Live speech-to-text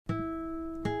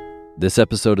This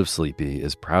episode of Sleepy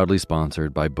is proudly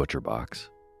sponsored by ButcherBox.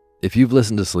 If you've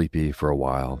listened to Sleepy for a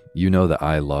while, you know that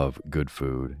I love good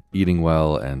food, eating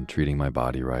well, and treating my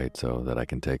body right so that I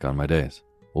can take on my days.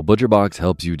 Well, ButcherBox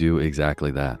helps you do exactly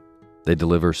that. They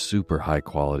deliver super high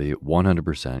quality,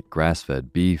 100%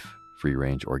 grass-fed beef,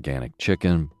 free-range organic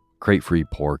chicken, crate-free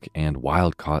pork, and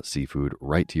wild-caught seafood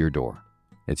right to your door.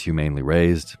 It's humanely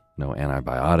raised, no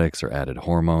antibiotics or added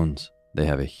hormones. They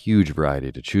have a huge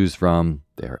variety to choose from.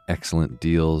 They are excellent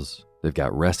deals. They've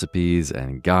got recipes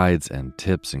and guides and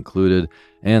tips included,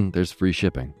 and there's free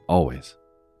shipping, always.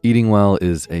 Eating well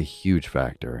is a huge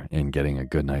factor in getting a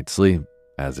good night's sleep,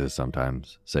 as is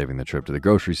sometimes saving the trip to the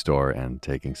grocery store and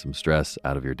taking some stress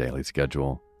out of your daily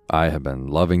schedule. I have been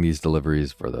loving these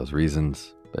deliveries for those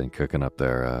reasons. Been cooking up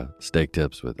their steak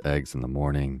tips with eggs in the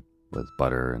morning with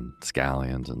butter and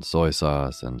scallions and soy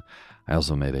sauce, and I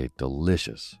also made a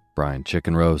delicious brine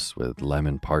chicken roast with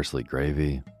lemon parsley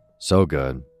gravy. So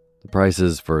good. The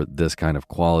prices for this kind of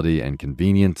quality and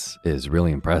convenience is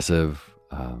really impressive.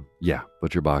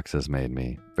 ButcherBox has made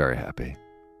me very happy.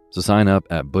 So sign up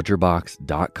at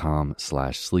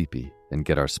butcherbox.com/sleepy and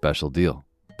get our special deal.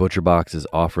 ButcherBox is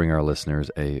offering our listeners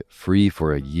a free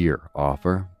for a year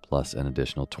offer plus an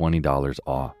additional $20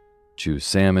 off. Choose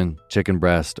salmon, chicken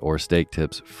breast, or steak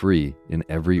tips free in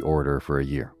every order for a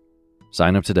year.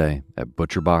 Sign up today at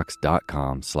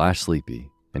butcherbox.com/sleepy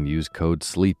and use code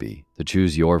SLEEPY to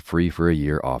choose your free for a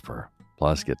year offer.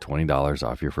 Plus, get $20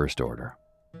 off your first order.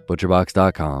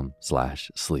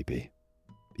 butcherbox.com/sleepy.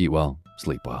 Eat well,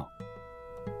 sleep well.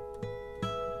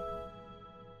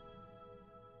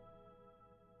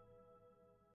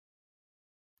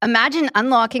 Imagine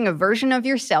unlocking a version of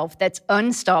yourself that's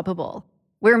unstoppable,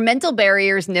 where mental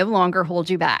barriers no longer hold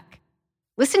you back.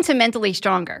 Listen to Mentally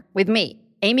Stronger with me,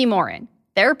 Amy Morin,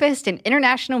 therapist and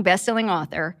international best-selling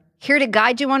author, here to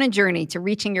guide you on a journey to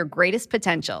reaching your greatest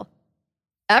potential.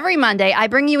 Every Monday, I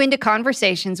bring you into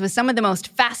conversations with some of the most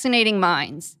fascinating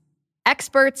minds.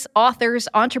 Experts, authors,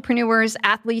 entrepreneurs,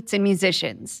 athletes, and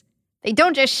musicians. They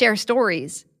don't just share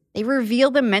stories. They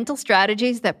reveal the mental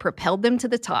strategies that propelled them to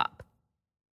the top.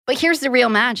 But here's the real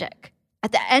magic.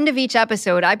 At the end of each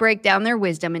episode, I break down their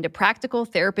wisdom into practical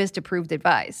therapist-approved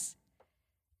advice.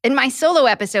 In my solo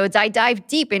episodes, I dive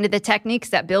deep into the techniques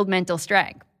that build mental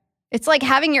strength. It's like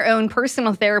having your own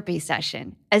personal therapy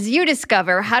session as you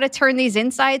discover how to turn these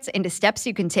insights into steps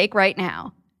you can take right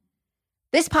now.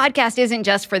 This podcast isn't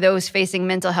just for those facing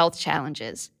mental health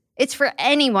challenges. It's for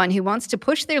anyone who wants to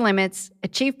push their limits,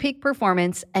 achieve peak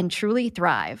performance, and truly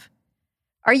thrive.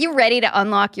 Are you ready to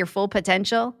unlock your full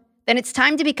potential? Then it's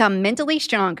time to become mentally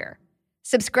stronger.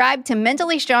 Subscribe to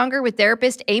Mentally Stronger with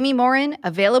therapist Amy Morin,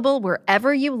 available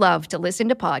wherever you love to listen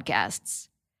to podcasts.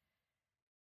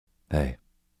 Hey,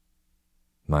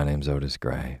 my name's Otis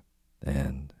Gray,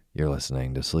 and you're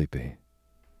listening to Sleepy.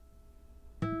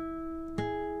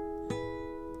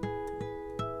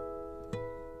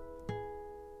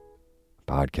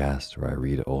 Podcast where I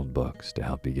read old books to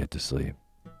help you get to sleep,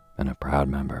 and a proud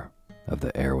member of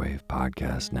the Airwave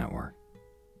Podcast Network.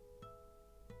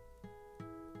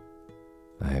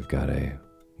 I have got a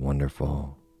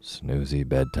wonderful, snoozy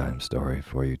bedtime story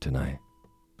for you tonight.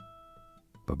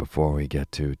 But before we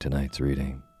get to tonight's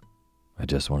reading, I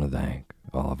just want to thank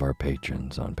all of our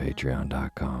patrons on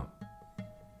patreon.com.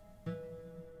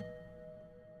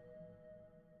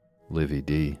 Livy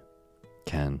D,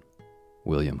 Ken,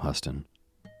 William Huston,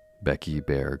 Becky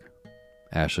Berg,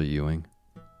 Ashley Ewing,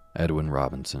 Edwin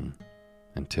Robinson,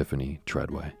 and Tiffany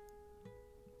Treadway.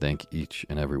 Thank each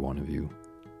and every one of you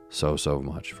so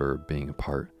much for being a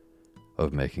part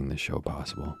of making this show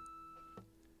possible.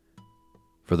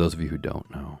 For those of you who don't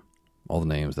know, all the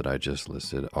names that I just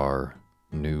listed are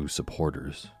new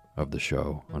supporters of the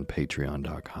show on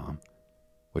patreon.com,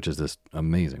 which is this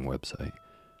amazing website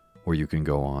where you can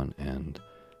go on and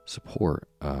support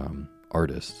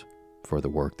artists for the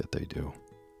work that they do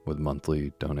with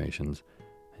monthly donations,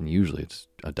 and usually it's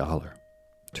 $1,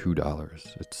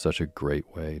 $2. It's such a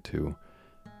great way to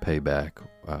pay back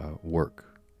work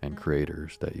and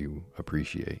creators that you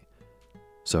appreciate.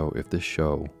 So if this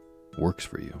show works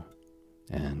for you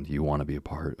and you want to be a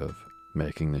part of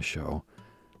making this show,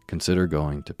 consider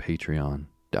going to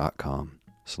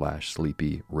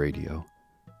patreon.com/sleepyradio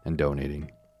and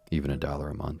donating even $1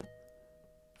 a month.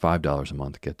 $5 a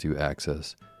month gets you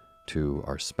access to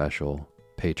our special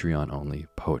Patreon-only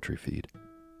poetry feed,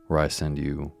 where I send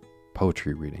you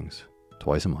poetry readings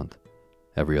twice a month,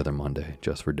 every other Monday,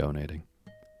 just for donating.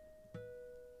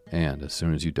 And as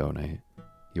soon as you donate,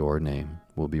 your name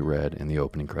will be read in the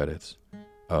opening credits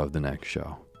of the next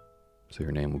show. So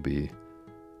your name will be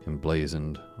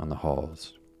emblazoned on the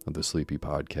halls of the Sleepy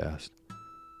Podcast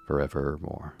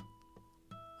forevermore.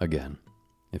 Again,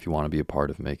 if you want to be a part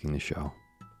of making the show,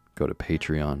 go to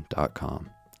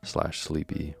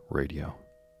patreon.com/sleepyradio.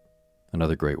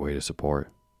 Another great way to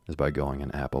support is by going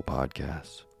on Apple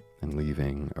Podcasts and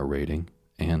leaving a rating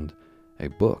and a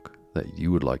book that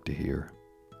you would like to hear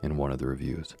in one of the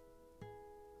reviews.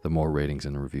 The more ratings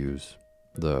and reviews,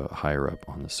 the higher up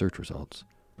on the search results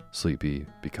Sleepy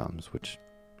becomes, which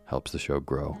helps the show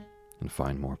grow and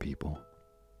find more people.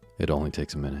 It only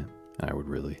takes a minute, and I would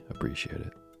really appreciate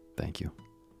it. Thank you.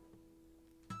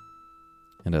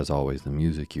 And as always, the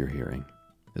music you're hearing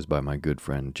is by my good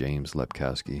friend James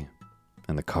Lepkowski,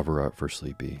 and the cover art for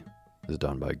Sleepy is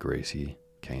done by Gracie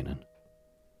Kanan.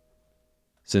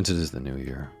 Since it is the new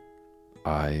year,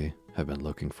 I have been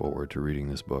looking forward to reading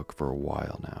this book for a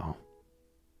while now.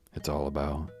 It's all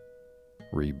about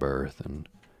rebirth and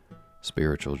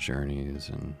spiritual journeys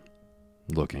and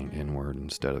looking inward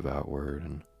instead of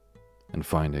outward and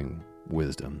finding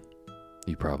wisdom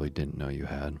you probably didn't know you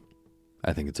had.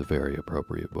 I think it's a very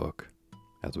appropriate book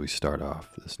as we start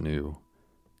off this new,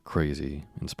 crazy,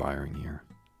 inspiring year.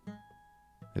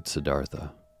 It's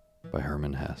Siddhartha by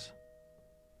Hermann Hesse.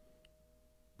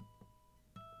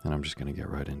 And I'm just going to get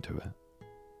right into it.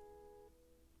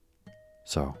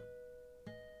 So,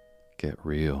 get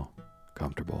real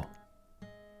comfortable.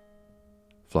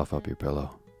 Fluff up your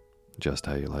pillow just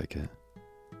how you like it.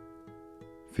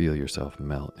 Feel yourself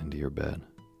melt into your bed.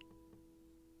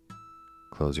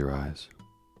 Close your eyes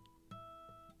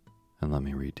and let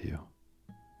me read to you.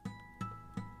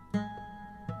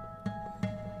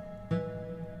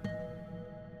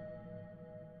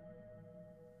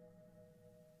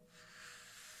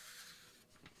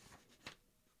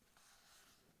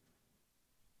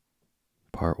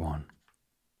 Part 1.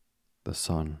 The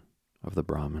Son of the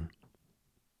Brahmin.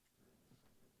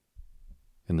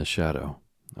 In the shadow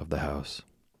of the house,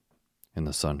 in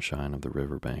the sunshine of the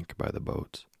river bank by the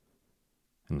boats,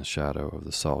 in the shadow of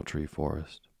the salt tree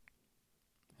forest,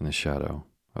 in the shadow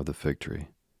of the fig tree,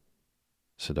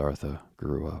 Siddhartha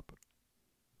grew up,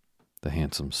 the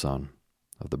handsome son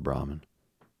of the Brahmin,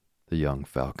 the young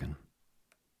falcon,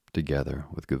 together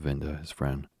with Govinda, his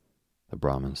friend, the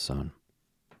Brahmin's son.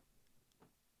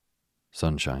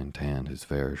 Sunshine tanned his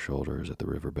fair shoulders at the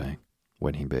river bank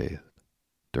when he bathed,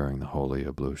 during the holy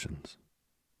ablutions,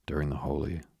 during the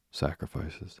holy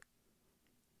sacrifices.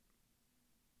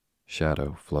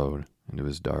 Shadow flowed into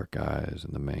his dark eyes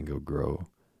in the mango grove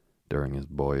during his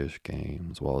boyish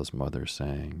games, while his mother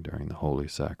sang during the holy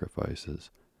sacrifices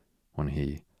when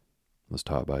he was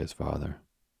taught by his father,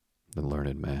 the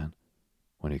learned man,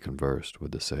 when he conversed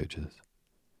with the sages.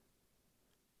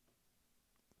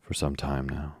 For some time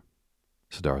now,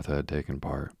 Siddhartha had taken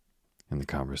part in the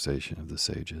conversation of the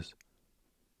sages,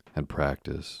 had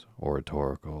practiced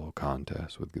oratorical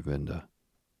contests with Govinda,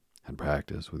 had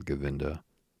practiced with Govinda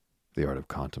the art of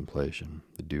contemplation,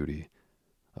 the duty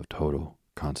of total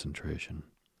concentration.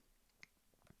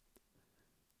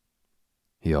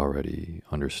 He already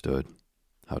understood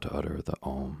how to utter the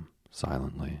Om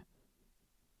silently,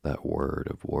 that word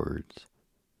of words,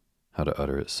 how to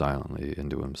utter it silently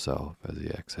into himself as he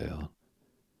exhaled,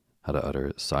 how to utter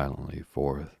it silently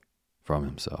forth from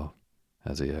himself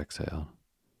as he exhaled.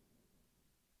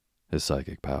 His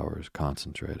psychic powers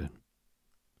concentrated,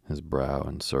 his brow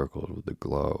encircled with the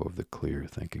glow of the clear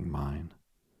thinking mind.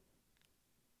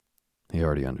 He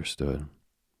already understood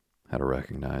how to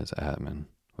recognize Atman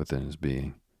within his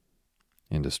being,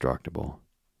 indestructible,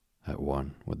 at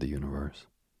one with the universe.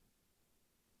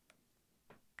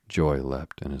 Joy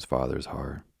leapt in his father's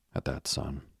heart at that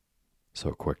son,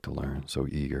 so quick to learn, so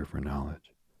eager for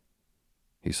knowledge.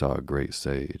 He saw a great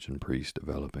sage and priest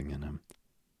developing in him,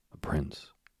 a prince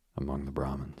among the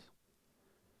Brahmins.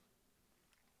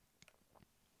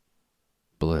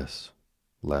 Bliss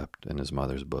leapt in his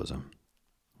mother's bosom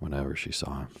whenever she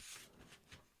saw him,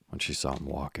 when she saw him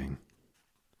walking,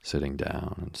 sitting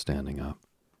down and standing up.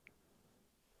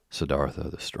 Siddhartha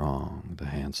the strong, the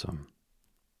handsome,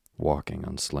 walking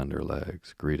on slender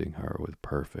legs, greeting her with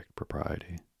perfect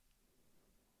propriety.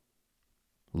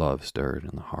 Love stirred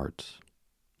in the hearts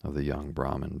of the young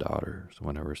Brahmin daughters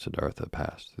whenever Siddhartha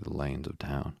passed through the lanes of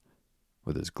town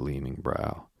with his gleaming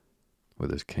brow,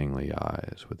 with his kingly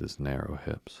eyes, with his narrow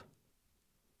hips.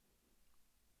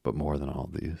 But more than all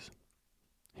these,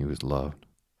 he was loved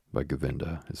by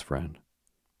Govinda, his friend,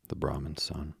 the Brahmin's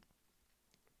son.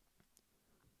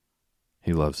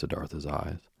 He loved Siddhartha's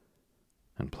eyes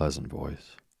and pleasant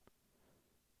voice.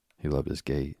 He loved his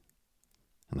gait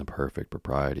and the perfect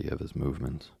propriety of his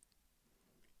movements.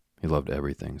 He loved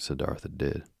everything Siddhartha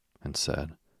did and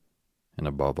said, and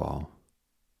above all,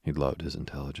 He loved his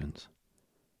intelligence,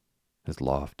 his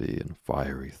lofty and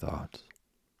fiery thoughts,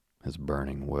 his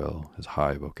burning will, his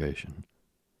high vocation.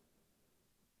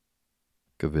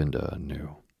 Govinda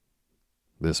knew,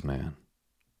 this man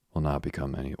will not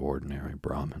become any ordinary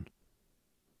Brahmin,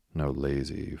 no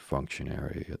lazy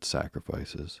functionary at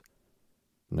sacrifices,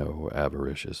 no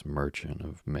avaricious merchant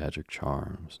of magic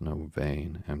charms, no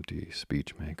vain, empty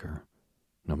speech-maker,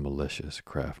 no malicious,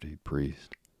 crafty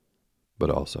priest, but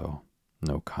also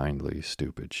no kindly,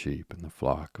 stupid sheep in the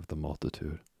flock of the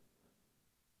multitude.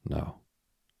 No,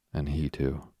 and he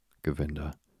too,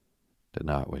 Govinda, did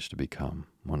not wish to become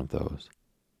one of those,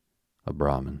 a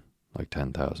Brahmin like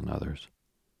 10,000 others.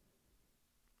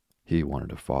 He wanted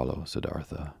to follow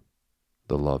Siddhartha,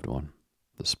 the loved one,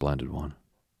 the splendid one.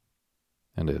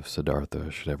 And if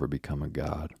Siddhartha should ever become a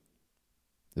god,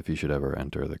 if he should ever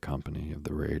enter the company of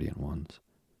the radiant ones,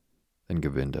 then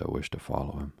Govinda wished to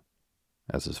follow him,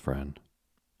 as his friend,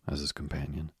 as his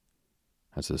companion,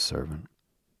 as his servant,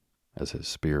 as his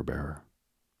spear-bearer,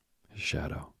 his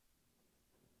shadow.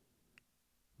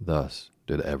 Thus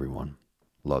did everyone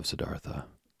love Siddhartha.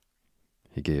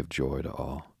 He gave joy to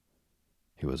all.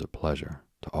 He was a pleasure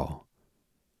to all.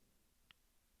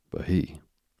 But he,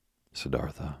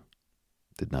 Siddhartha,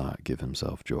 did not give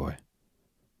himself joy.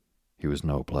 He was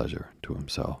no pleasure to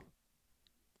himself.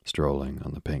 Strolling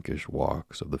on the pinkish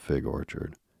walks of the fig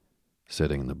orchard,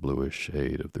 sitting in the bluish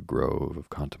shade of the grove of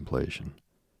contemplation,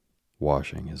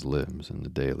 washing his limbs in the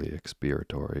daily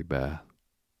expiatory bath,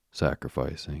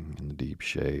 sacrificing in the deep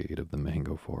shade of the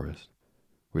mango forest,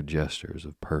 with gestures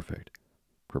of perfect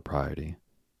propriety,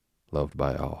 loved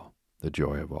by all, the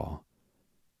joy of all.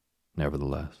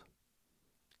 Nevertheless,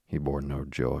 he bore no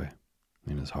joy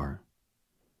in his heart.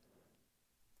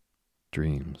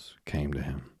 Dreams came to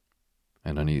him,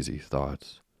 and uneasy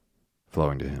thoughts,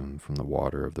 flowing to him from the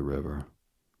water of the river,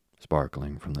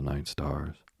 sparkling from the night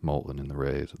stars, molten in the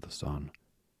rays of the sun.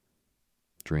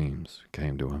 Dreams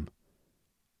came to him,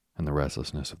 and the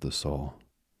restlessness of the soul,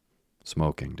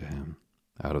 smoking to him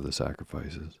out of the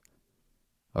sacrifices,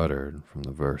 uttered from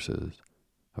the verses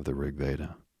of the Rig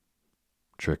Veda,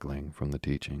 trickling from the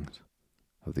teachings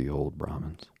of the old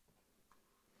Brahmins.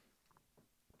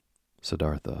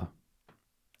 Siddhartha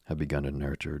had begun to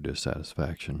nurture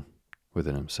dissatisfaction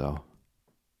within himself.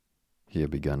 He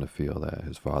had begun to feel that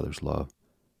his father's love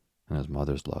and his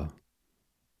mother's love,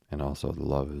 and also the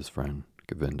love of his friend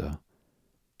Govinda,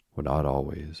 would not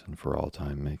always and for all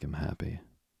time make him happy,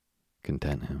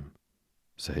 content him,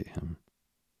 sate him,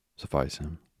 suffice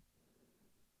him.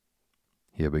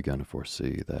 He had begun to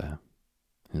foresee that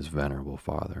his venerable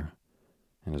father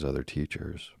and his other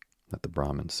teachers, that the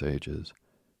Brahmin sages,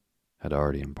 had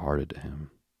already imparted to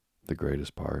him the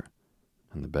greatest part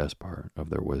and the best part of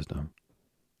their wisdom,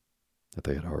 that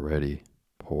they had already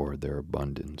poured their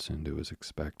abundance into his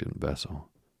expectant vessel,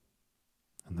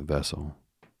 and the vessel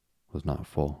was not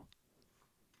full.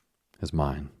 His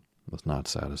mind was not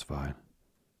satisfied.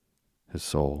 His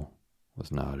soul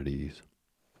was not at ease.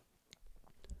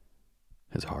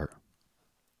 His heart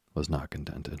was not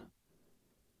contented.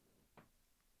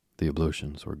 The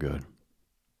ablutions were good,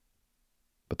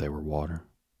 but they were water.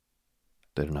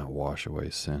 They did not wash away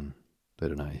sin. They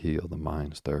did not heal the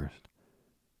mind's thirst.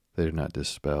 They did not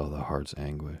dispel the heart's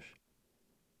anguish.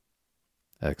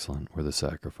 Excellent were the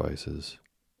sacrifices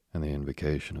and the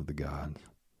invocation of the gods.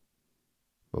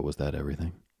 But was that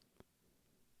everything?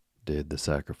 Did the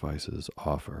sacrifices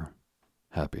offer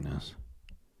happiness?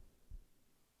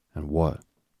 And what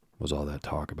was all that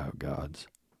talk about gods?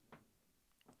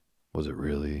 Was it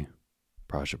really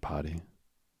Prajapati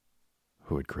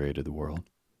who had created the world?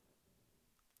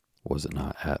 Was it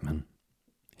not Atman,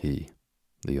 he,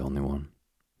 the only one,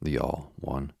 the all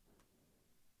one?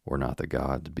 Were not the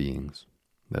gods beings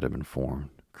that had been formed,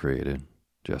 created,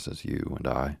 just as you and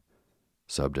I,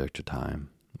 subject to time,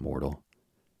 mortal?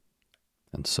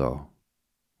 And so,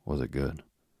 was it good?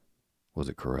 Was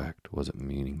it correct? Was it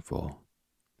meaningful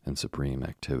and supreme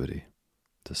activity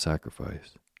to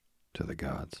sacrifice to the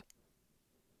gods?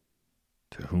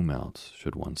 To whom else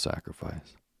should one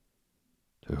sacrifice?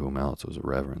 To whom else was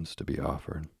reverence to be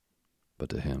offered but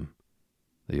to him,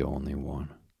 the only one,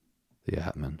 the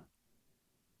Atman?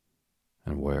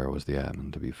 And where was the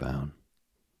Atman to be found?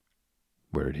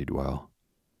 Where did he dwell?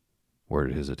 Where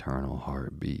did his eternal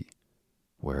heart beat?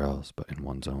 Where else but in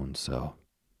one's own self,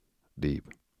 deep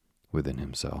within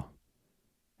himself,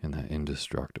 in that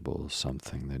indestructible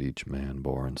something that each man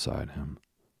bore inside him?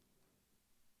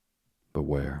 But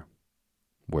where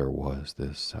was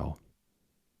this self,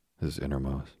 this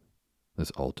innermost,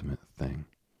 this ultimate thing?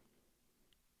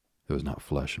 It was not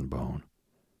flesh and bone.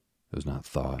 It was not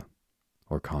thought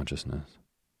or consciousness.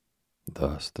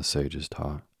 Thus the sages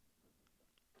taught.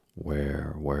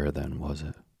 Where then was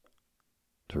it?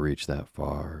 To reach that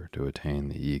far, to attain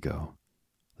the ego,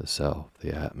 the self,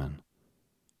 the Atman,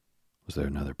 was there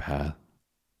another path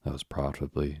that was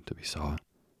profitably to be sought?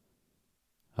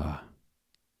 Ah,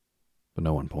 but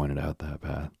no one pointed out that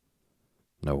path.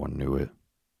 No one knew it.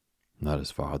 Not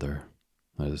his father,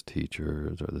 not his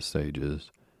teachers or the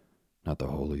sages, not the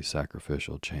holy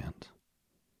sacrificial chants.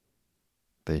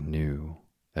 They knew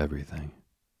everything.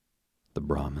 The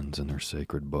Brahmins in their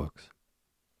sacred books.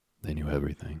 They knew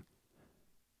everything.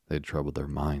 They'd troubled their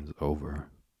minds over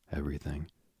everything.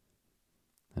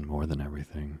 And more than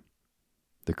everything,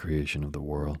 the creation of the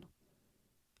world,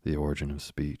 the origin of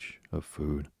speech, of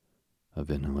food,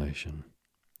 of inhalation,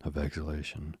 of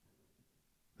exhalation,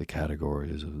 the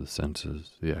categories of the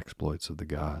senses, the exploits of the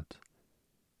gods.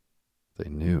 They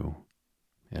knew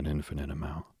an infinite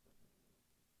amount.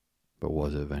 But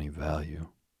was it of any value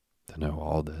to know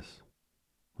all this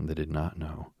when they did not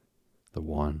know the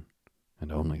one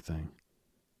and only thing,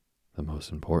 the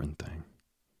most important thing,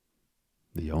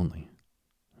 the only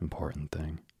important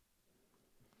thing?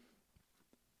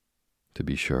 To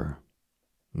be sure,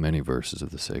 many verses of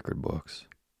the sacred books,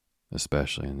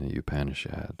 especially in the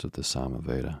Upanishads of the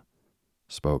Samaveda,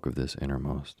 spoke of this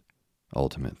innermost,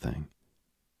 ultimate thing.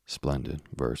 Splendid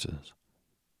verses.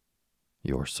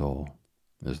 Your soul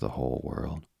is the whole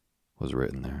world was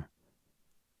written there,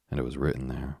 and it was written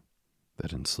there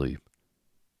that in sleep,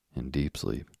 in deep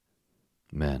sleep,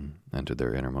 men entered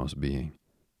their innermost being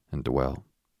and dwelt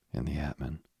in the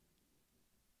Atman.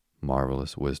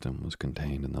 Marvelous wisdom was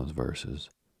contained in those verses.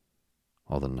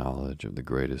 All the knowledge of the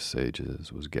greatest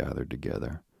sages was gathered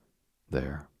together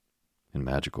there, in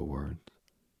magical words,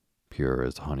 pure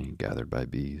as honey gathered by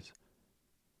bees.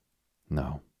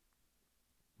 No,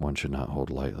 one should not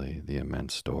hold lightly the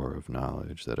immense store of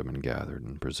knowledge that had been gathered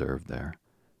and preserved there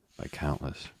by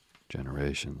countless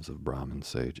generations of Brahmin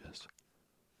sages.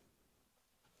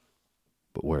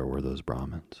 But where were those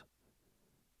Brahmins?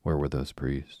 Where were those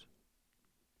priests?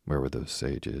 Where were those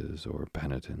sages or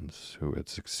penitents who had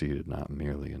succeeded not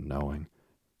merely in knowing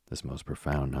this most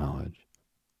profound knowledge,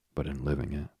 but in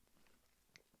living it?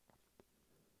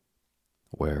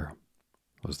 Where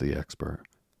was the expert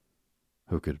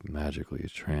who could magically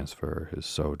transfer his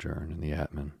sojourn in the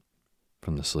Atman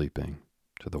from the sleeping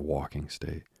to the walking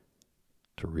state,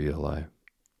 to real life,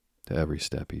 to every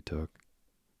step he took,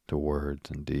 to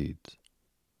words and deeds?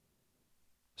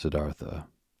 Siddhartha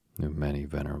knew many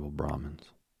venerable Brahmins,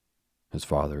 his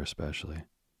father especially,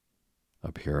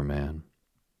 a pure man,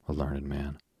 a learned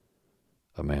man,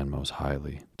 a man most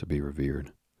highly to be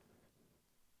revered.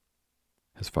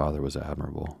 His father was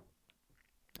admirable.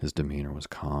 His demeanor was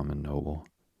calm and noble,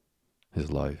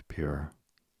 his life pure,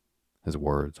 his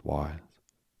words wise,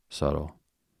 subtle,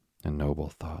 and noble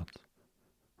thoughts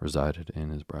resided in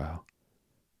his brow.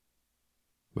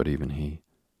 But even he,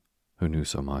 who knew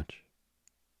so much,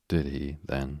 did he,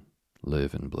 then,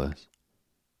 live in bliss?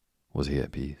 Was he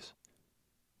at peace?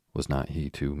 Was not he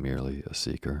too merely a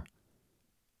seeker,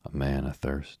 a man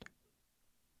athirst?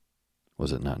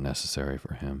 Was it not necessary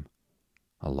for him,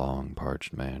 a long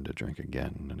parched man, to drink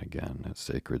again and again at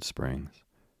sacred springs,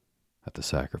 at the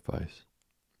sacrifice,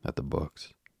 at the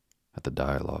books, at the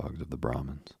dialogues of the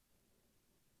Brahmins?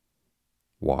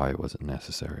 Why was it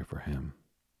necessary for him,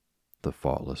 the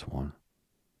faultless one,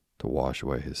 to wash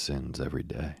away his sins every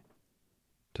day,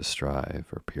 to strive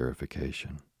for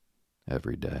purification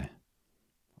every day,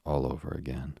 all over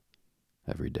again,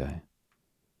 every day?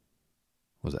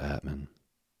 Was Atman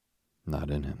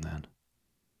not in him then?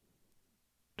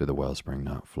 Did the wellspring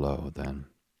not flow then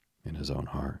in his own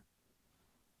heart?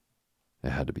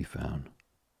 It had to be found.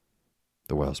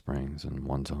 The wellsprings in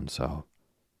one's own self,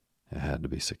 it had to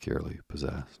be securely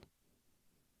possessed.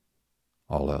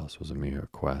 All else was a mere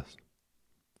quest,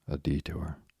 a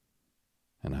detour,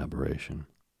 an aberration.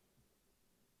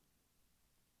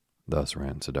 Thus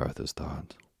ran Siddhartha's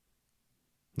thoughts.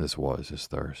 This was his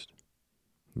thirst,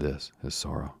 this his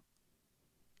sorrow.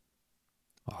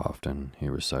 Often he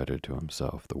recited to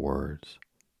himself the words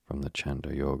from the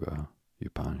Chanda Yoga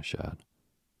Upanishad.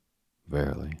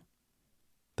 Verily,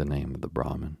 the name of the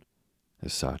Brahman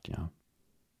is Satyam.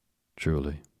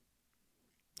 Truly,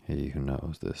 he who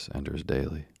knows this enters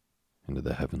daily into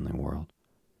the heavenly world.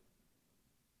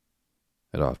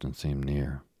 It often seemed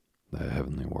near, that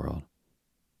heavenly world,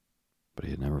 but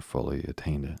he had never fully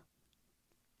attained it.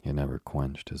 He had never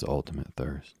quenched his ultimate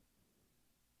thirst.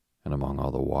 And among all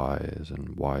the wise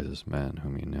and wisest men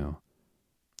whom he knew,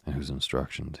 and whose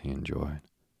instructions he enjoyed,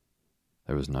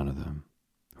 there was none of them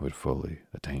who had fully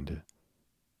attained it.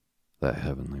 that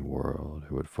heavenly world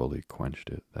who had fully quenched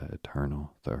it, that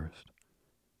eternal thirst.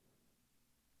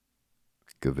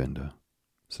 Govinda,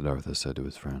 Siddhartha said to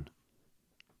his friend,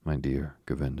 my dear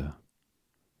Govinda,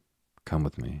 come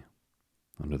with me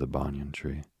under the banyan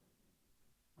tree.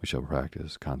 We shall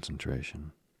practice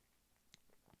concentration.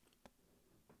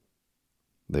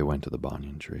 They went to the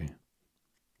banyan tree.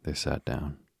 They sat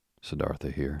down,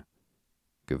 Siddhartha here,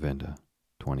 Govinda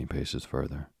 20 paces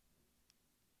further.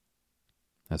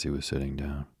 As he was sitting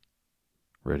down,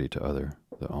 ready to utter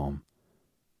the Om,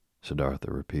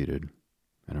 Siddhartha repeated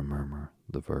in a murmur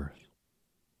the verse.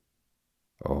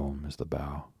 Om is the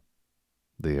bow,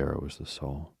 the arrow is the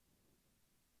soul.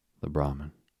 The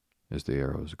Brahman is the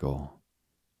arrow's goal,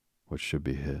 which should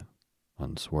be hit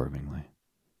unswervingly.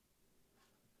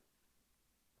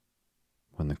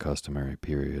 When the customary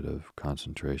period of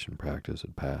concentration practice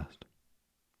had passed,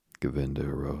 Govinda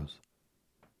arose.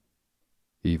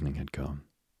 Evening had come.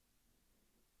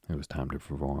 It was time to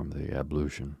perform the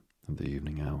ablution of the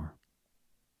evening hour.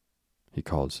 He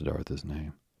called Siddhartha's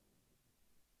name.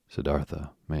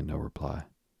 Siddhartha made no reply.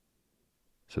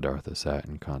 Siddhartha sat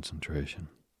in concentration.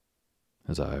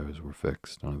 His eyes were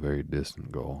fixed on a very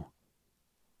distant goal.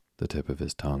 The tip of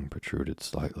his tongue protruded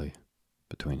slightly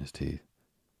between his teeth.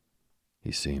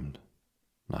 He seemed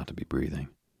not to be breathing.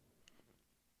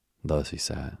 Thus he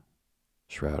sat,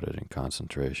 shrouded in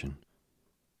concentration,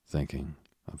 thinking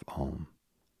of Om,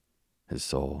 his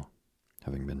soul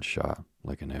having been shot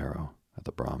like an arrow at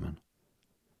the Brahman.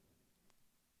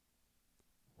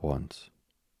 Once,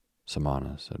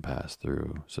 Samanas had passed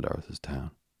through Siddhartha's town.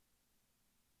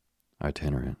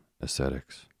 Itinerant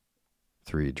ascetics,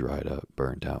 3 dried-up,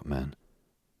 burnt-out men,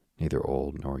 neither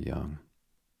old nor young,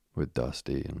 with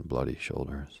dusty and bloody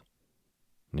shoulders,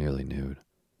 nearly nude,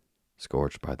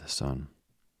 scorched by the sun,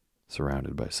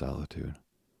 surrounded by solitude,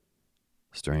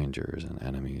 strangers and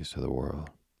enemies to the world,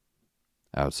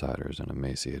 outsiders and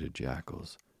emaciated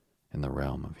jackals in the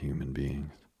realm of human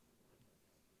beings.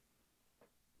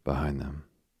 Behind them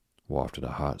wafted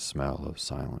a hot smell of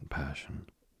silent passion,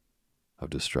 of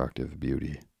destructive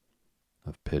beauty,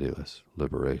 of pitiless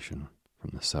liberation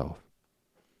from the self.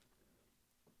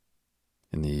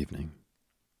 In the evening,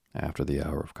 after the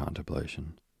hour of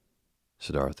contemplation,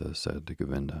 Siddhartha said to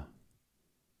Govinda,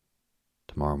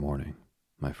 tomorrow morning,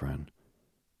 my friend,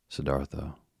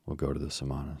 Siddhartha will go to the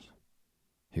Samanas.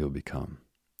 He will become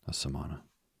a Samana.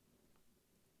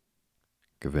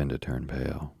 Govinda turned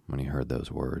pale when he heard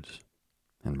those words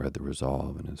and read the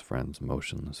resolve in his friend's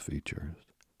motionless features,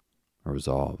 a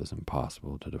resolve as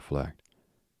impossible to deflect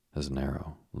as an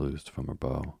arrow loosed from a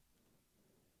bow.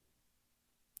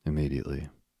 Immediately,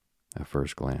 at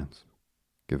first glance,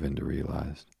 Govinda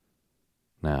realized,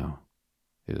 now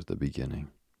it is the beginning.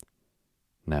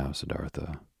 Now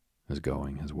Siddhartha is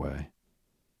going his way.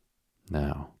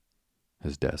 Now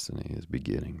his destiny is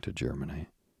beginning to germinate,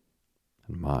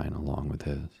 and mine along with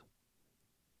his.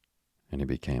 And he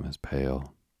became as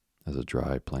pale as a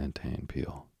dried plantain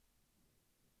peel.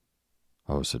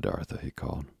 Oh, Siddhartha, he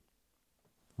called,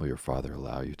 will your father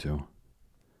allow you to?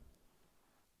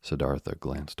 Siddhartha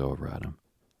glanced over at him,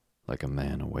 like a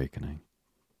man awakening.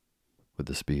 With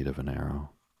the speed of an arrow,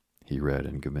 he read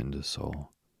in Govinda's soul.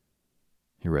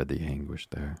 He read the anguish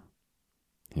there.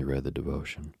 He read the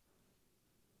devotion.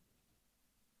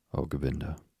 Oh,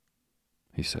 Govinda,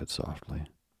 he said softly,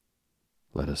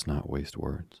 let us not waste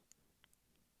words.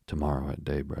 Tomorrow at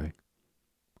daybreak,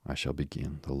 I shall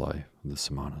begin the life of the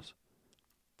Samanas.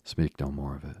 Speak no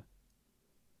more of it.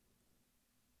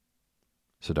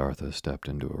 Siddhartha stepped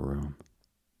into a room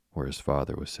where his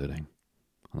father was sitting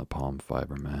on the palm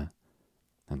fiber mat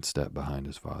and stepped behind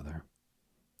his father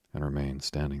and remained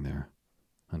standing there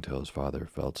until his father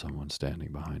felt someone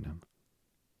standing behind him.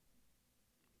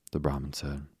 The Brahmin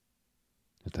said,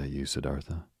 is that you,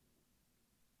 Siddhartha?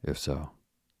 If so,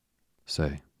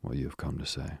 say what you have come to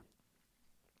say.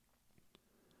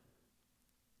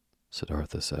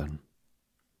 Siddhartha said,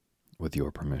 with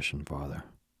your permission, father,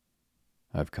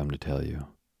 I have come to tell you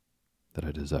that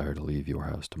I desire to leave your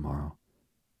house tomorrow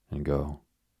and go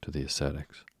to the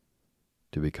ascetics.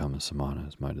 To become a Samana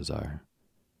is my desire.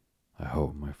 I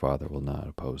hope my father will not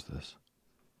oppose this.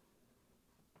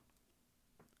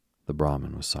 The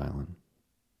Brahmin was silent,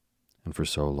 and for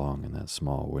so long in that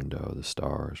small window the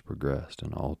stars progressed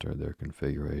and altered their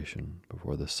configuration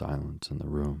before the silence in the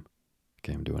room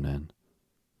came to an end.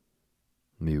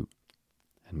 Mute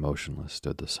and motionless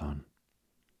stood the sun,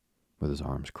 with his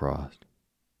arms crossed.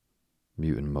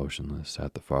 Mute and motionless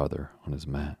sat the father on his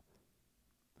mat,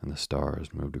 and the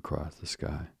stars moved across the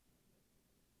sky.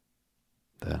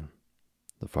 Then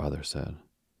the father said,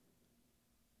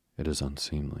 it is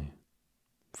unseemly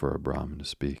for a Brahmin to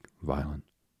speak violent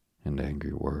and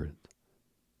angry words,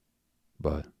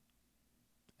 but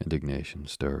indignation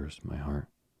stirs my heart.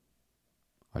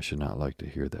 I should not like to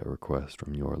hear that request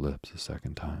from your lips a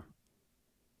second time.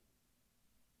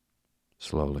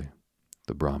 Slowly,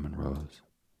 the Brahmin rose.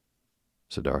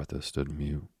 Siddhartha stood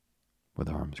mute, with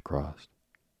arms crossed.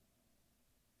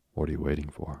 "What are you waiting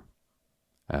for?"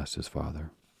 asked his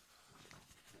father.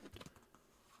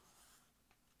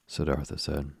 Siddhartha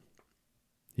said,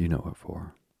 "You know what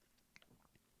for."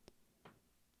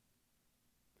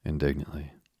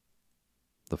 Indignantly,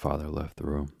 the father left the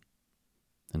room.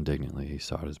 Indignantly, he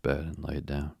sought his bed and laid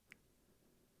down.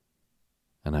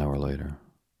 An hour later,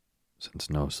 since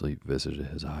no sleep visited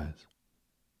his eyes,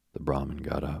 the Brahmin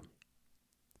got up,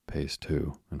 paced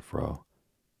to and fro,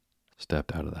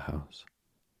 stepped out of the house.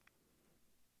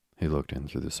 He looked in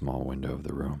through the small window of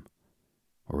the room,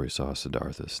 where he saw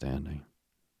Siddhartha standing,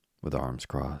 with arms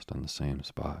crossed on the same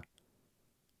spot.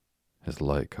 His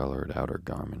light-colored outer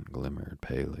garment glimmered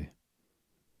palely.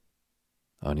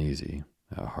 Uneasy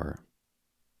at heart,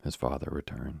 his father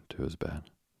returned to his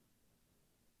bed.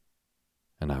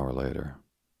 An hour later,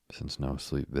 since no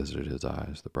sleep visited his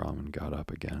eyes, the Brahmin got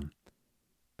up again,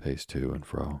 paced to and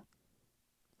fro,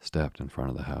 stepped in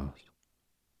front of the house,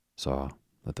 saw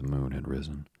that the moon had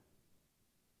risen.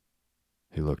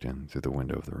 He looked in through the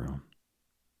window of the room,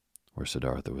 where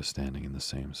Siddhartha was standing in the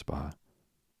same spot,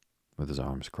 with his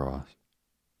arms crossed,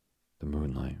 the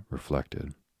moonlight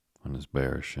reflected on his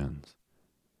bare shins.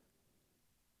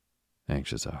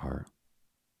 Anxious at heart,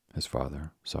 his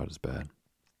father sought his bed.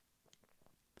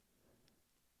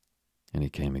 And he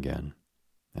came again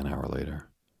an hour later,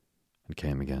 and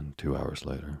came again 2 hours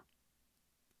later,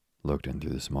 looked in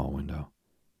through the small window,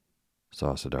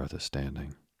 saw Siddhartha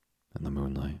standing in the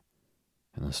moonlight,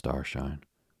 in the starshine,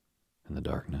 in the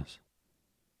darkness.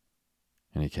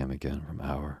 And he came again from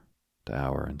hour to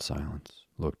hour in silence,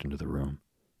 looked into the room,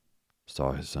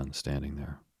 saw his son standing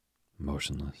there,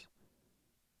 motionless,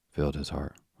 filled his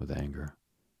heart with anger,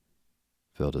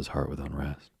 filled his heart with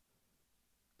unrest,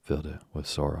 filled it with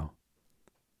sorrow.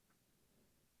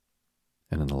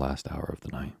 And in the last hour of the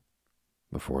night,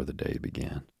 before the day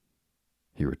began,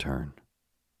 he returned,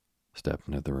 stepped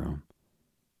into the room,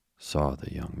 saw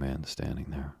the young man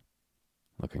standing there,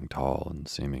 looking tall and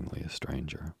seemingly a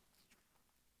stranger.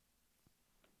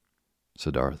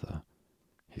 "Siddhartha,"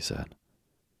 he said,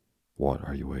 "what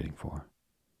are you waiting for?"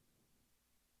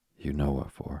 "You know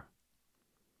what for."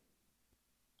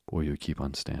 "Will you keep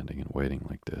on standing and waiting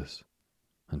like this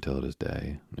until it is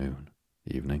day, noon,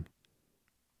 evening?"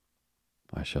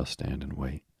 "I shall stand and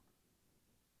wait."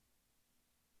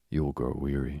 "You will grow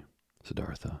weary,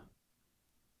 Siddhartha."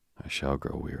 "I shall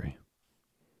grow weary."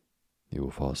 "You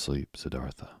will fall asleep,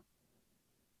 Siddhartha."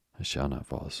 "I shall not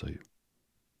fall asleep."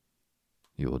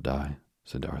 "You will die,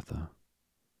 Siddhartha."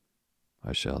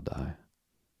 "I shall die."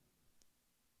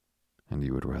 "And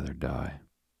you would rather die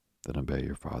than obey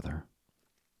your father."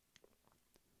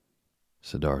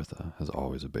 Siddhartha has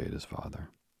always obeyed his father.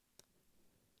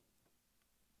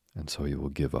 "And so you will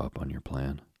give up on your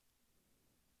plan?"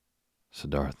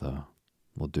 Siddhartha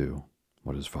will do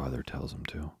what his father tells him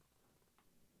to.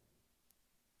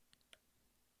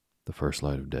 The first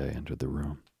light of day entered the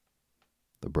room.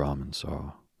 The Brahmin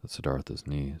saw that Siddhartha's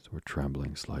knees were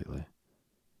trembling slightly.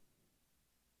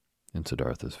 In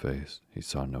Siddhartha's face, he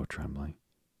saw no trembling.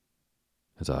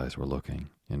 His eyes were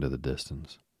looking into the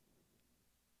distance.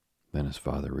 Then his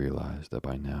father realized that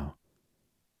by now,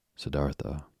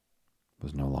 Siddhartha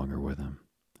was no longer with him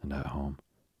and at home,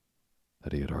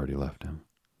 that he had already left him.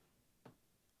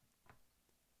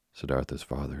 Siddhartha's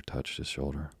father touched his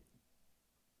shoulder.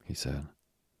 He said,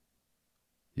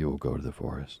 "You will go to the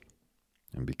forest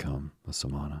and become a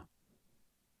samana.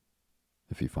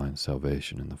 If you find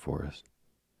salvation in the forest,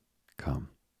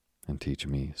 come and teach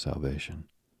me salvation.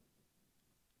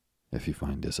 If you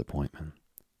find disappointment,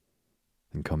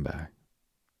 then come back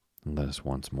and let us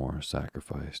once more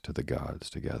sacrifice to the gods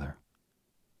together.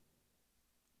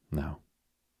 Now,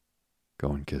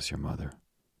 go and kiss your mother.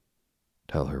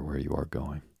 Tell her where you are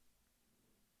going.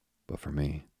 But for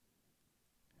me,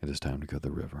 it is time to go to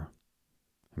the river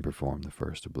and perform the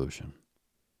first ablution."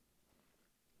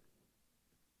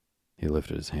 He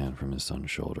lifted his hand from his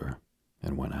son's shoulder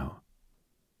and went out.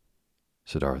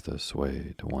 Siddhartha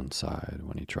swayed to one side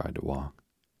when he tried to walk.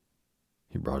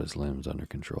 He brought his limbs under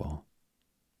control,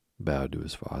 bowed to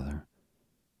his father,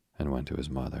 and went to his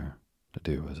mother to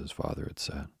do as his father had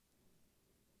said.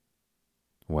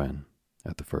 When,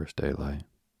 at the first daylight,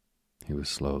 he was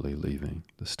slowly leaving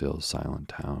the still silent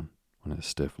town on his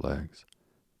stiff legs,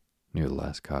 near the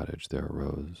last cottage there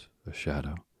arose a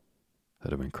shadow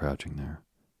that had been crouching there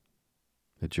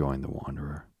It joined the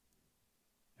wanderer.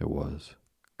 It was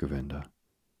Govinda.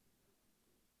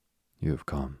 "You have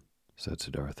come," said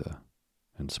Siddhartha,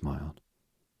 and smiled.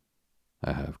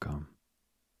 "I have come,"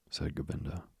 said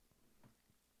Govinda.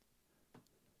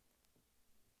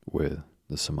 With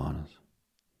the Samanas.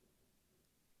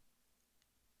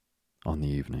 On the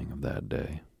evening of that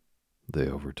day, they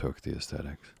overtook the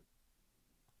ascetics,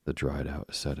 the dried-out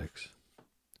ascetics,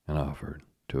 and offered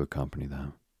to accompany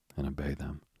them and obey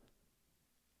them.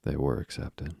 They were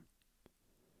accepted.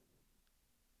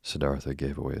 Siddhartha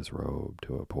gave away his robe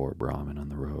to a poor Brahmin on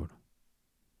the road.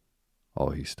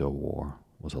 All he still wore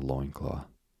was a loincloth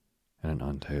and an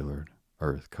untailored,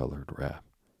 earth-colored wrap.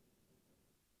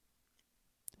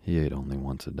 He ate only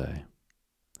once a day,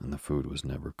 and the food was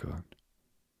never cooked.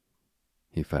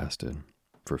 He fasted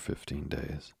for 15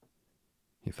 days.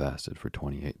 He fasted for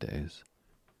 28 days.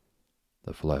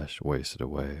 The flesh wasted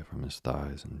away from his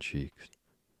thighs and cheeks.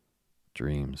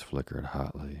 Dreams flickered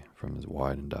hotly from his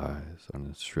widened eyes. On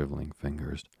his shriveling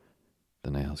fingers,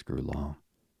 the nails grew long,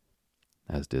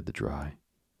 as did the dry,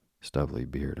 stubbly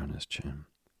beard on his chin.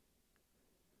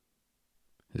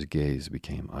 His gaze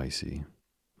became icy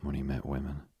when he met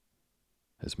women.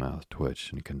 His mouth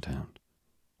twitched in contempt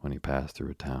when he passed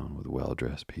through a town with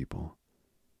well-dressed people.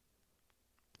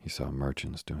 He saw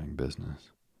merchants doing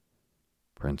business,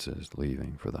 princes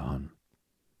leaving for the hunt,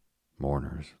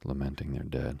 mourners lamenting their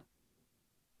dead,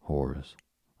 whores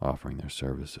offering their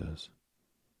services,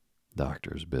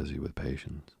 doctors busy with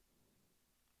patients,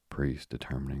 priests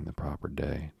determining the proper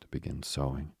day to begin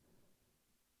sowing,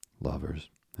 lovers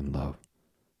in love,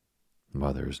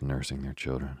 mothers nursing their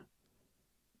children,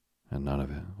 and none of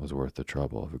it was worth the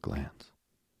trouble of a glance.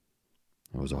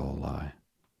 It was all a lie.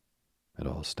 It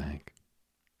all stank.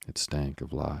 It stank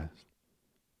of lies.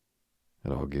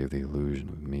 It all gave the illusion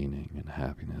of meaning and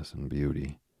happiness and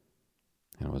beauty,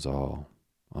 and it was all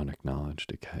unacknowledged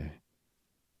decay.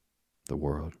 The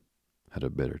world had a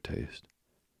bitter taste.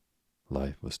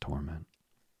 Life was torment.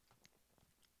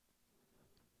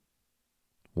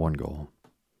 One goal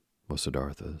was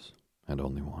Siddhartha's, and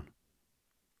only one: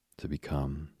 to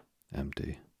become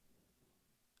empty.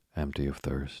 Empty of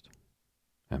thirst,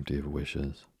 empty of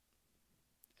wishes,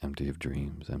 empty of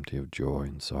dreams, empty of joy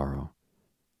and sorrow,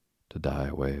 to die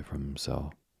away from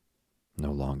himself,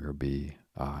 no longer be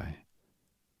I,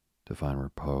 to find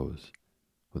repose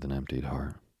with an emptied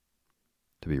heart,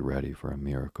 to be ready for a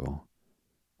miracle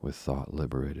with thought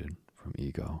liberated from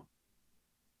ego.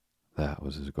 That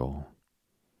was his goal.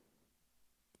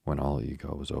 When all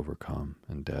ego was overcome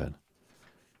and dead,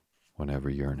 when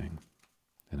every yearning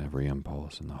and every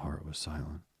impulse in the heart was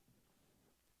silent,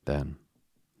 then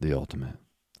the ultimate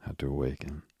had to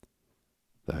awaken,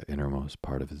 that innermost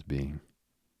part of his being,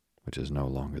 which is no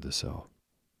longer the self,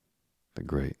 the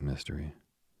great mystery.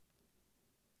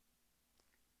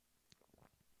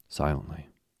 Silently,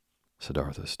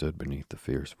 Siddhartha stood beneath the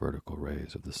fierce vertical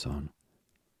rays of the sun,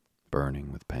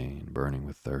 burning with pain, burning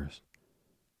with thirst,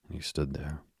 and he stood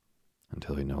there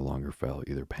until he no longer felt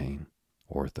either pain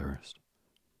or thirst.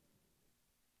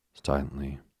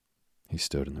 Silently, he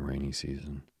stood in the rainy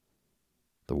season,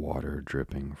 the water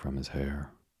dripping from his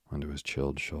hair onto his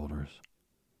chilled shoulders,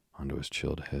 onto his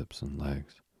chilled hips and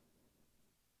legs,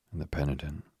 and the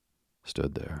penitent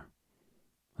stood there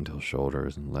until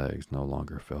shoulders and legs no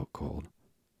longer felt cold,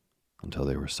 until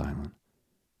they were silent,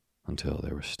 until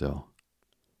they were still.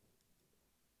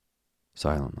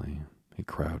 Silently, he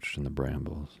crouched in the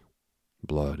brambles,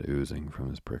 blood oozing from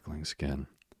his prickling skin,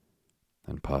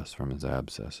 and pus from his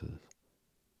abscesses,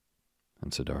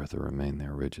 and Siddhartha remained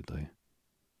there rigidly,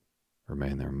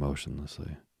 remained there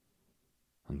motionlessly,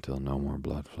 until no more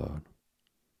blood flowed,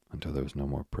 until there was no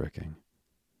more pricking,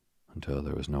 until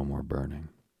there was no more burning.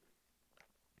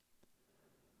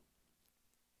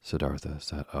 Siddhartha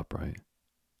sat upright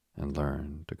and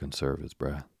learned to conserve his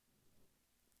breath,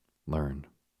 learned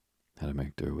how to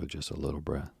make do with just a little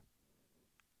breath,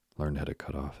 learned how to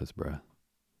cut off his breath.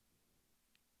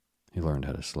 He learned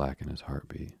how to slacken his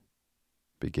heartbeat,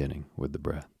 beginning with the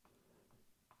breath.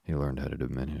 He learned how to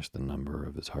diminish the number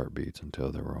of his heartbeats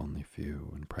until there were only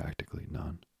few and practically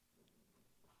none.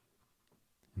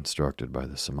 Instructed by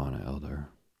the Samana elder,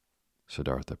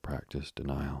 Siddhartha practiced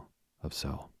denial of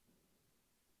self.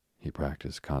 He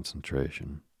practiced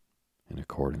concentration in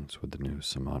accordance with the new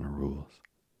Samana rules.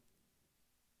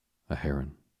 A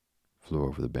heron flew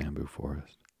over the bamboo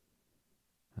forest,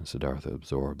 and Siddhartha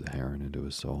absorbed the heron into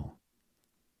his soul.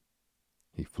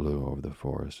 He flew over the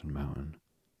forest and mountain.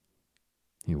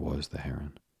 He was the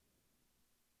heron.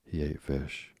 He ate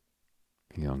fish.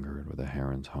 He hungered with a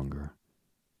heron's hunger.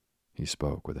 He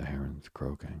spoke with a heron's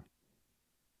croaking.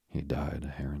 He died a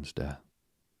heron's death.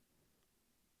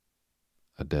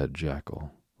 A dead jackal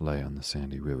lay on the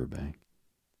sandy riverbank,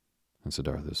 and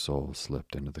Siddhartha's soul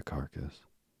slipped into the carcass.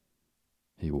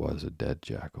 He was a dead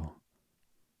jackal.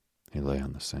 He lay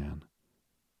on the sand.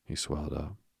 He swelled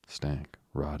up, stank,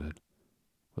 rotted,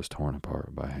 was torn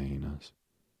apart by hyenas,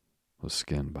 was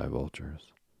skinned by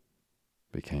vultures,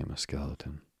 became a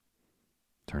skeleton,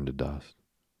 turned to dust,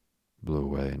 blew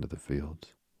away into the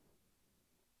fields,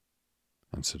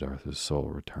 and Siddhartha's soul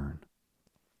returned.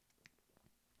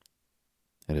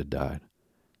 It had died.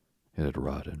 It had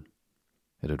rotted.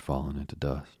 It had fallen into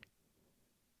dust.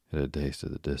 It had tasted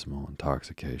the dismal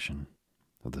intoxication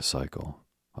of the cycle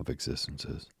of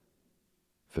existences,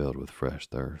 filled with fresh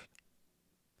thirst.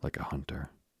 Like a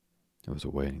hunter, it was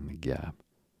awaiting the gap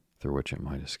through which it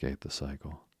might escape the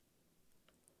cycle,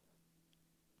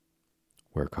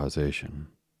 where causation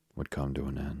would come to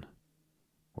an end,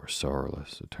 where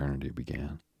sorrowless eternity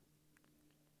began.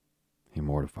 He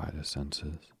mortified his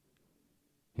senses.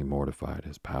 He mortified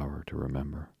his power to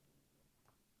remember.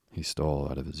 He stole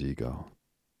out of his ego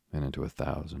and into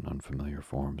 1,000 unfamiliar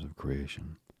forms of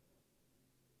creation.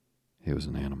 He was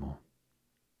an animal.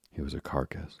 He was a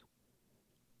carcass.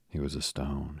 He was a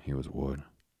stone. He was wood.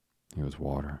 He was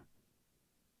water.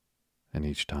 And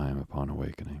each time upon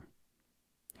awakening,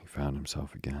 he found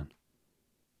himself again.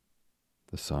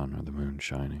 The sun or the moon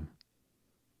shining,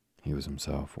 he was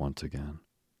himself once again.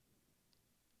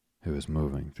 He was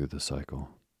moving through the cycle.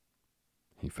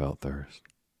 He felt thirst,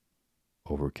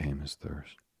 overcame his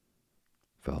thirst,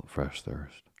 felt fresh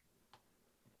thirst.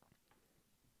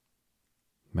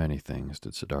 Many things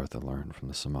did Siddhartha learn from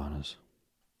the Samanas.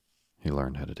 He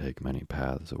learned how to take many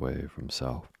paths away from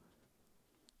self.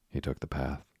 He took the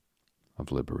path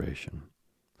of liberation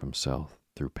from self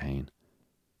through pain,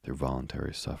 through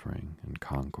voluntary suffering and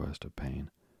conquest of pain,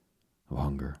 of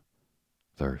hunger,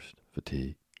 thirst,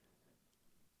 fatigue.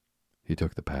 He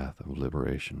took the path of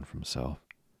liberation from self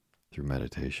through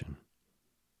meditation,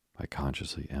 by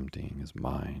consciously emptying his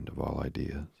mind of all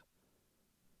ideas.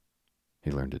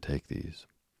 He learned to take these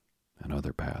and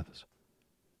other paths.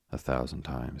 1,000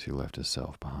 times he left his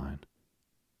self behind.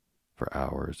 For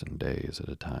hours and days at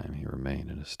a time he remained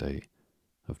in a state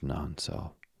of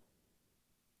non-self.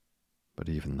 But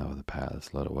even though the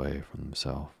paths led away from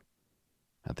himself,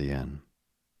 at the end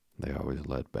they always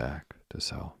led back to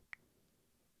self.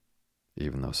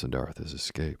 Even though Siddhartha's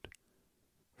escaped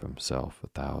from self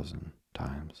 1,000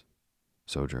 times,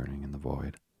 sojourning in the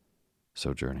void,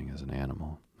 sojourning as an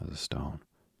animal, as a stone,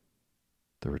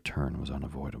 the return was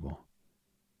unavoidable,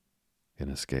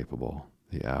 inescapable,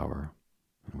 the hour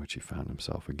in which he found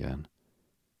himself again,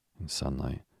 in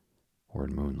sunlight or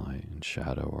in moonlight, in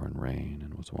shadow or in rain,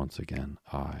 and was once again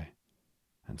I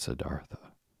and Siddhartha,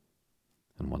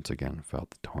 and once again felt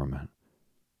the torment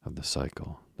of the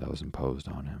cycle that was imposed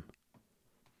on him.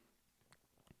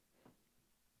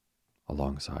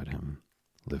 Alongside him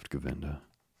lived Govinda,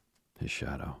 his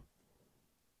shadow,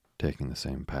 taking the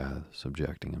same path,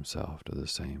 subjecting himself to the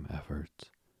same efforts.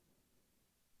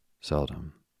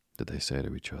 Seldom did they say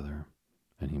to each other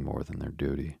any more than their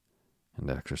duty and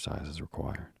exercises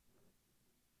required.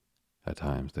 At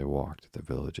times they walked to their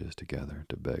villages together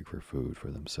to beg for food for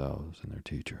themselves and their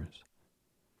teachers.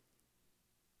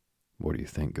 "What do you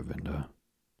think, Govinda?"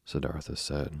 Siddhartha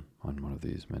said on one of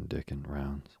these mendicant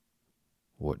rounds.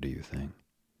 "What do you think?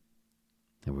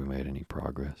 Have we made any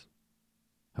progress?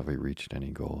 Have we reached any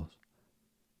goals?"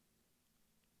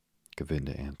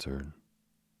 Govinda answered,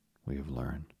 "We have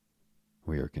learned.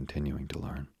 We are continuing to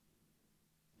learn.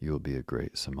 You will be a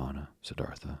great samana,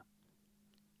 Siddhartha.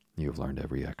 You have learned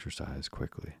every exercise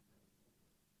quickly.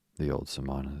 The old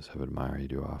samanas have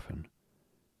admired you often.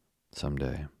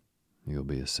 Someday you will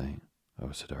be a saint,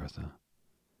 O Siddhartha."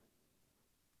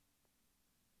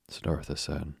 Siddhartha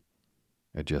said,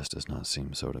 "It just does not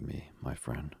seem so to me, my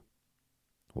friend.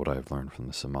 What I have learned from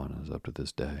the samanas up to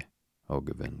this day, O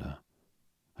Govinda,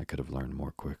 I could have learned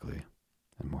more quickly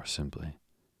and more simply.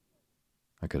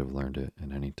 I could have learned it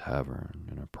in any tavern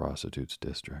in a prostitute's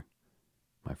district,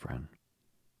 my friend,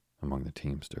 among the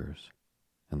teamsters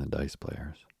and the dice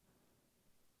players."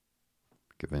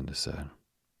 Govinda said,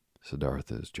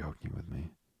 "Siddhartha is joking with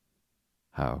me.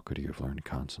 How could he have learned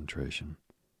concentration,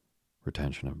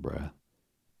 retention of breath,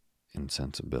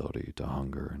 insensibility to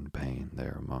hunger and pain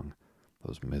there among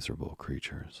those miserable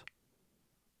creatures?"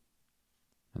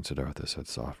 And Siddhartha said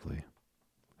softly,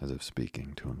 as if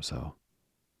speaking to himself,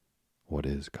 "What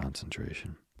is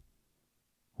concentration?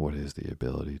 What is the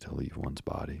ability to leave one's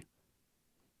body?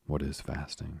 What is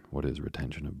fasting? What is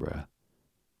retention of breath?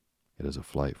 It is a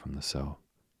flight from the self.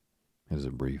 It is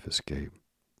a brief escape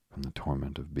from the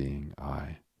torment of being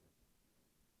I.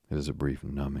 It is a brief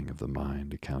numbing of the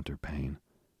mind to counter pain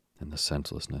and the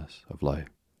senselessness of life.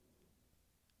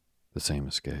 The same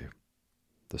escape,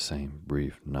 the same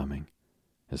brief numbing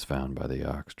is found by the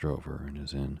ox drover in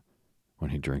his inn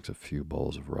when he drinks a few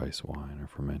bowls of rice wine or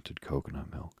fermented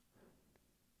coconut milk.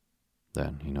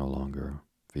 Then he no longer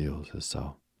feels his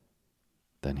self.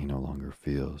 Then he no longer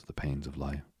feels the pains of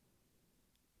life.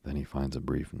 Then he finds a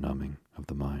brief numbing of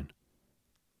the mind.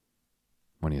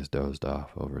 When he has dozed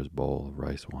off over his bowl of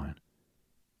rice wine,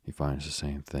 he finds the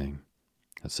same thing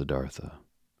that Siddhartha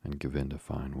and Govinda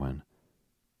find when,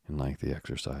 in lengthy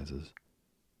exercises,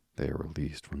 they are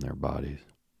released from their bodies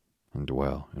and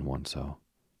dwell in oneself.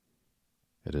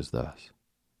 It is thus,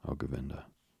 O Govinda.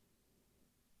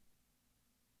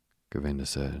 Govinda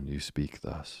said, "You speak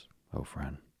thus, O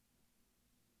friend,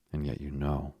 and yet you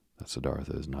know that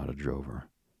Siddhartha is not a drover,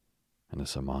 and the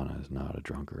samana is not a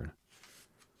drunkard.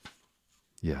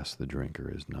 Yes, the drinker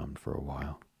is numbed for a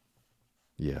while.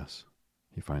 Yes,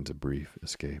 he finds a brief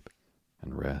escape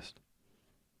and rest,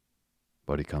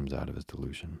 but he comes out of his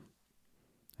delusion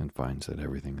and finds that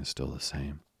everything is still the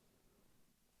same.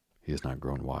 He has not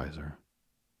grown wiser.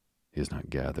 He has not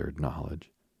gathered knowledge.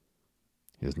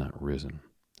 He has not risen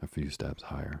a few steps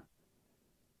higher."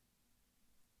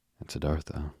 And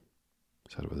Siddhartha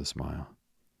said with a smile,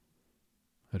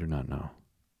 "I do not know.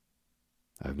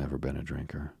 I have never been a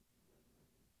drinker,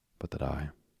 but that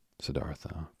I,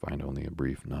 Siddhartha, find only a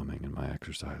brief numbing in my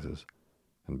exercises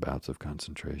and bouts of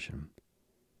concentration,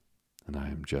 and I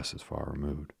am just as far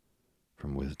removed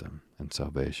from wisdom and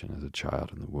salvation as a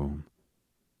child in the womb.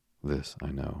 This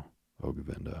I know, O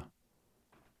Govinda.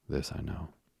 This I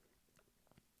know."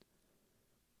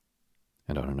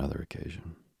 And on another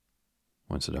occasion,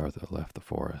 when Siddhartha left the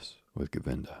forest with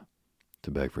Govinda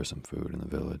to beg for some food in the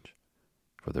village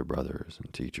for their brothers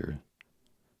and teachers,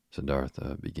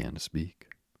 Siddhartha began to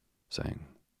speak, saying,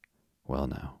 "Well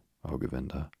now, O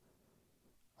Govinda,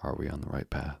 are we on the right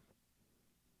path?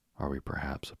 Are we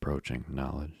perhaps approaching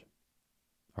knowledge?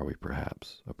 Are we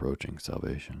perhaps approaching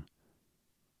salvation?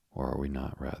 Or are we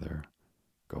not rather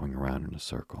going around in a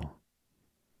circle?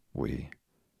 We,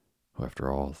 who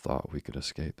after all thought we could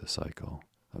escape the cycle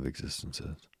of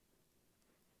existences."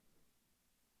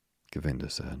 Govinda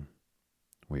said,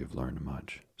 "We have learned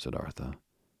much, Siddhartha.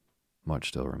 Much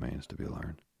still remains to be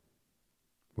learned.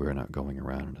 We are not going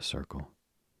around in a circle.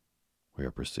 We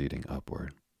are proceeding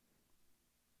upward.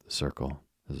 The circle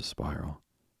is a spiral.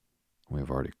 We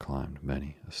have already climbed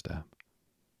many a step."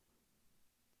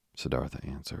 Siddhartha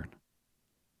answered,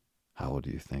 "How old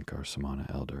do you think our Samana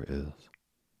elder is,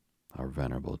 our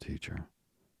venerable teacher?"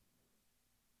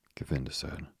 Govinda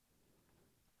said,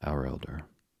 "Our elder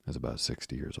is about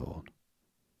 60 years old."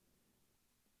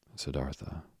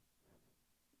 Siddhartha,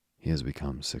 "He has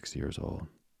become 60 years old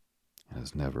and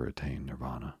has never attained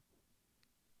nirvana.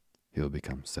 He will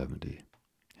become 70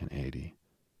 and 80,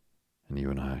 and you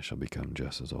and I shall become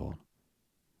just as old,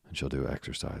 and shall do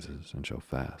exercises, and shall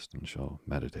fast, and shall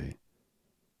meditate.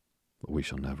 But we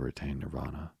shall never attain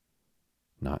nirvana,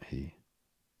 not he,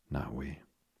 not we."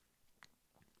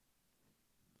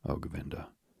 O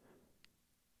Govinda,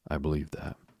 I believe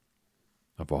that,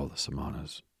 of all the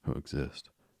samanas who exist,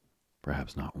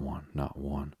 perhaps not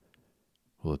one,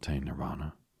 will attain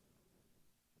nirvana.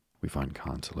 We find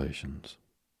consolations.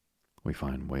 We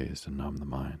find ways to numb the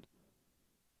mind.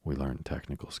 We learn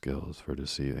technical skills for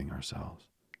deceiving ourselves.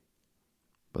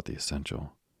 But the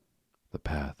essential, the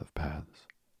path of paths,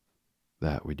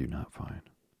 that we do not find.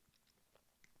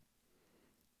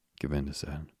 Govinda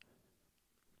said,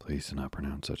 "Please do not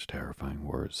pronounce such terrifying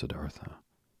words, Siddhartha.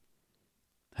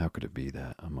 How could it be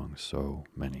that among so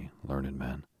many learned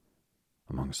men,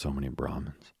 among so many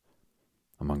Brahmins,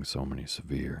 among so many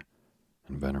severe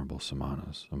and venerable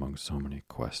samanas, among so many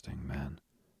questing men,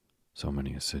 so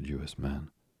many assiduous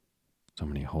men, so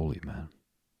many holy men,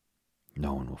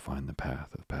 no one will find the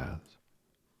path of paths?"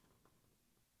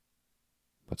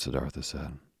 But Siddhartha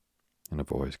said, in a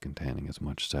voice containing as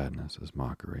much sadness as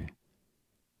mockery,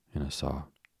 in a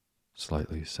soft,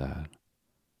 slightly sad,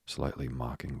 slightly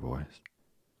mocking voice,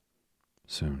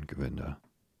 "Soon, Govinda,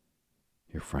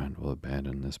 your friend will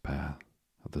abandon this path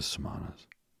of the samanas,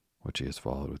 which he has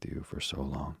followed with you for so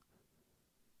long.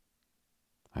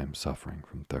 I am suffering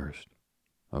from thirst,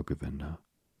 O Govinda,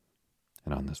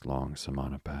 and on this long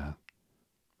samana path,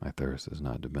 my thirst is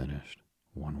not diminished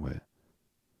one whit.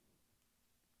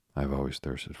 I have always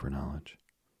thirsted for knowledge.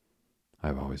 I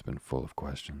have always been full of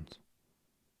questions.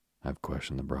 I have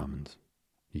questioned the Brahmins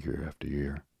year after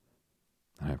year,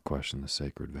 and I have questioned the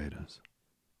sacred Vedas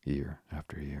year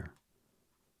after year.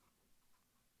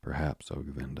 Perhaps, O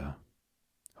Govinda,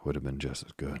 it would have been just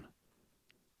as good.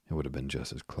 It would have been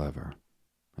just as clever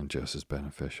and just as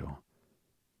beneficial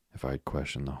if I'd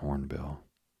questioned the hornbill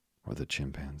or the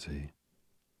chimpanzee.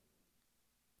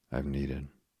 I've needed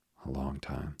a long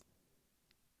time,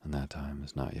 and that time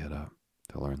is not yet up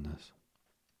to learn this.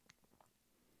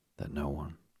 That no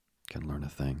one can learn a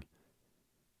thing.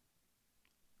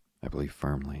 I believe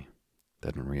firmly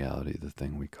that in reality the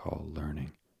thing we call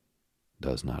learning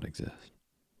does not exist.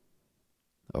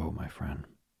 Oh, my friend,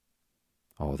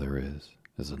 all there is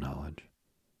the knowledge,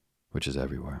 which is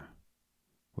everywhere,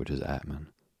 which is Atman,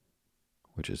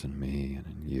 which is in me and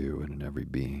in you and in every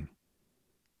being.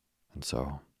 And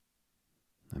so,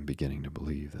 I'm beginning to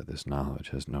believe that this knowledge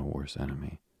has no worse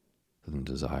enemy than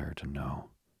desire to know,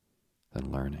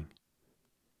 than learning.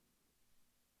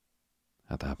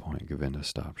 At that point, Govinda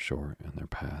stopped short in their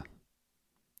path,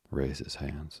 raised his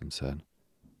hands, and said,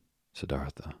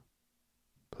 Siddhartha,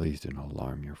 please do not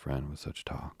alarm your friend with such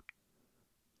talk.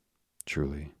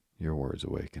 Truly, your words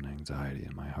awaken anxiety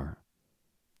in my heart.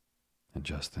 And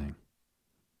just think,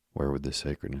 where would the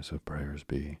sacredness of prayers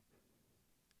be?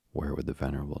 Where would the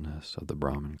venerableness of the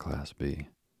Brahmin class be,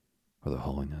 or the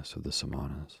holiness of the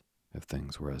Samanas, if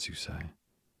things were as you say?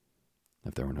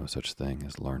 If there were no such thing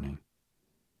as learning?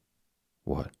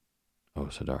 What, O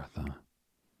Siddhartha?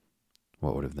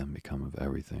 What would have then become of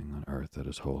everything on earth that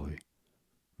is holy,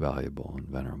 valuable, and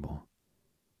venerable?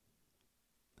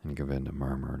 And Govinda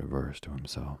murmured a verse to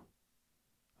himself,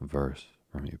 a verse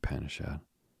from Upanishad.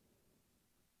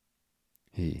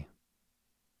 He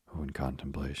who in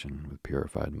contemplation with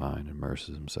purified mind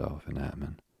immerses himself in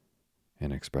Atman,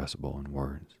 inexpressible in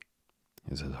words,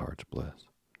 is his heart's bliss.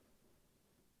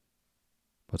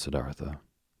 But Siddhartha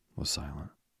was silent.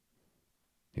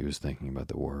 He was thinking about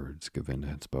the words Govinda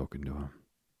had spoken to him,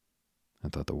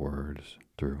 and thought the words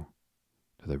through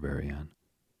to their very end.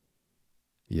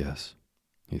 Yes,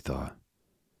 he thought,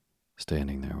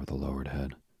 standing there with a lowered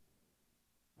head,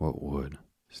 what would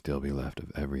still be left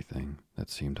of everything that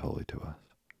seemed holy to us?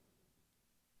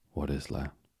 What is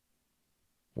left?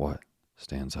 What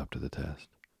stands up to the test?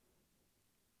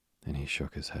 And he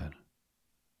shook his head.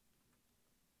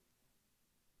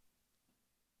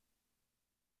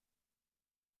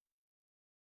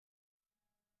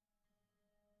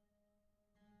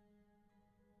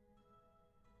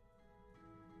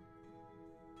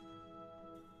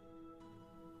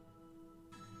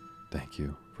 Thank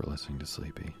you for listening to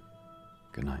Sleepy.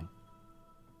 Good night.